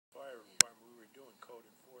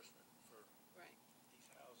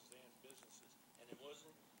And it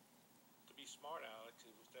wasn't to be smart, Alex.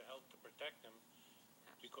 It was to help to protect them,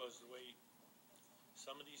 because the way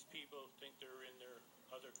some of these people think they're in their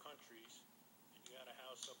other countries, and you had a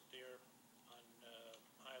house up there on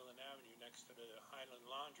Highland Avenue next to the Highland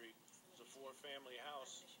Laundry. It was a 4-family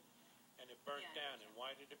house, and it burnt down. And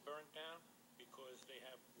why did it burn down? Because they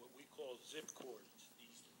have what we call zip cords,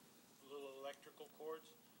 these little electrical cords.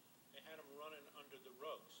 They had them running under the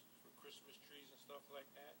rugs for Christmas trees and stuff like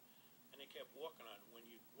that, and they kept walking on it. When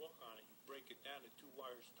you walk on it, you break it down, the 2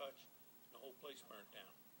 wires touch, and the whole place burnt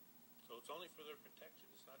down. So it's only for their protection.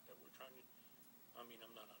 It's not that we're trying to, I mean,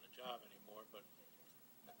 I'm not on the job anymore, but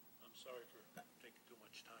I'm sorry for taking too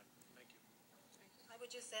much time. Thank you. I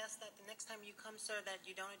would just ask that the next time you come, sir, that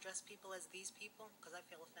you don't address people as these people, because I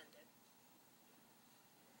feel offended.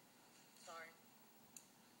 Sorry.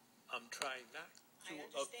 I'm trying not to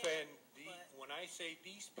I offend understand, when I say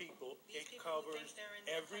these people, These it people who covers think they're in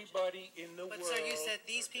their everybody in the But world. sir, you said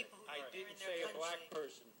these people who I think they're didn't in their say a country. black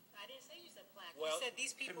person. I didn't say you said black. Well, you said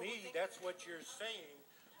these people to who me, think that's what you're saying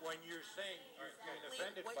when you're saying you're being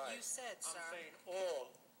offended what by you it. said, sir. I'm saying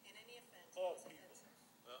all In any offense. all was people.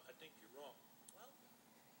 offensive. I think you're wrong.